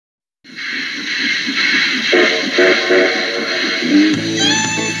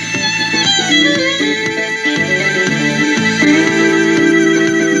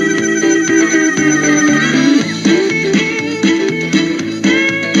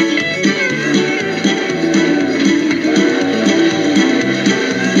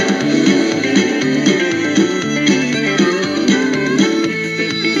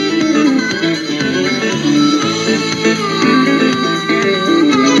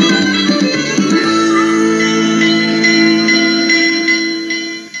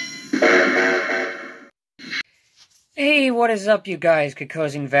Hey, what is up, you guys?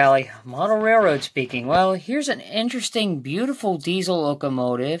 Cocosing Valley Model Railroad speaking. Well, here's an interesting, beautiful diesel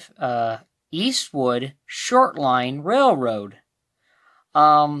locomotive, EastWood Short Line Railroad.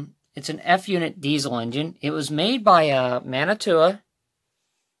 It's an F-unit diesel engine. It was made by Mantua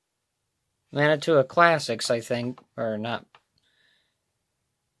Classics, I think, or not.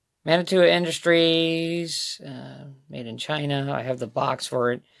 Mantua Industries, made in China. I have the box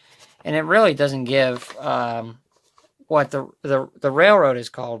for it, and it really doesn't give what the railroad is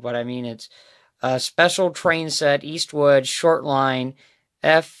called, but I mean it's a special train set EastWood Short Line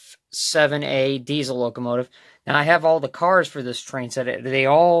F7A diesel locomotive. Now I have all the cars for this train set. They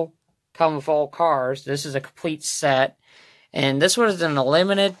all come with all cars. This is a complete set, and this was in a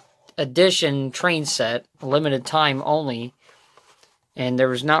limited edition train set, limited time only, and there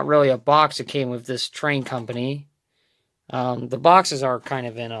was not really a box that came with this train company. The boxes are kind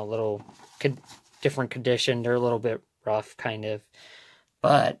of in a little different condition. They're a little bit rough, kind of.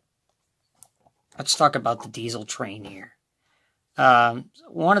 But let's talk about the diesel train here.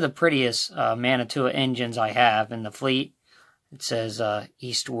 One of the prettiest Mantua engines I have in the fleet. It says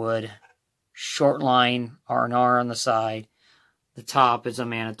EastWood Short Line R&R on the side. The top is a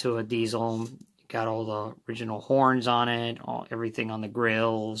Mantua diesel. Got all the original horns on it, everything on the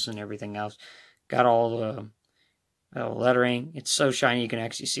grills and everything else. Got all the lettering. It's so shiny you can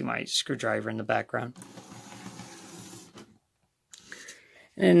actually see my screwdriver in the background.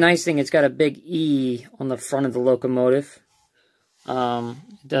 And the nice thing, it's got a big E on the front of the locomotive. It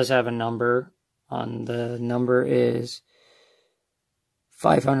does have a number. The number is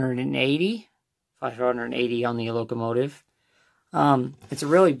 580. 580 on the locomotive. It's a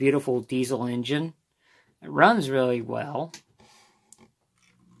really beautiful diesel engine. It runs really well.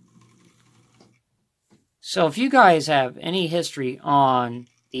 So if you guys have any history on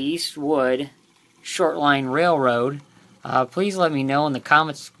the EastWood Short Line Railroad, please let me know in the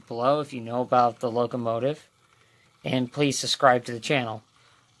comments below if you know about the locomotive. And please subscribe to the channel.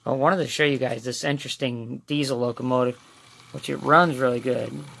 I wanted to show you guys this interesting diesel locomotive, which it runs really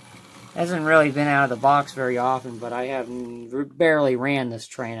good. Hasn't really been out of the box very often, but I haven't barely ran this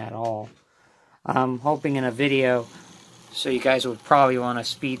train at all. I'm hoping in a video, so you guys would probably want to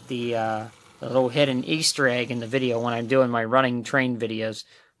speed the little hidden Easter egg in the video when I'm doing my running train videos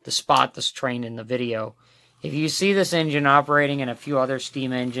to spot this train in the video. If you see this engine operating in a few other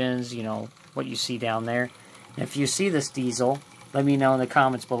steam engines, you know, what you see down there. And if you see this diesel, let me know in the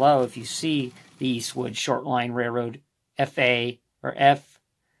comments below if you see the EastWood Short Line Railroad FA or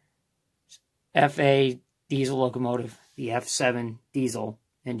FA diesel locomotive, the F7 diesel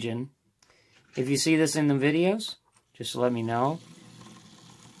engine. If you see this in the videos, just let me know.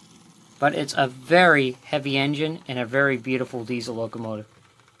 But it's a very heavy engine and a very beautiful diesel locomotive.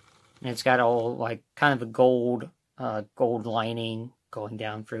 And it's got all like kind of a gold lining going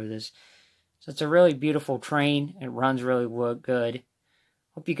down through this. So it's a really beautiful train. It runs really good.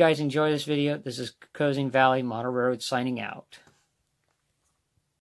 Hope you guys enjoy this video. This is Cocosing Valley Model Railroad signing out.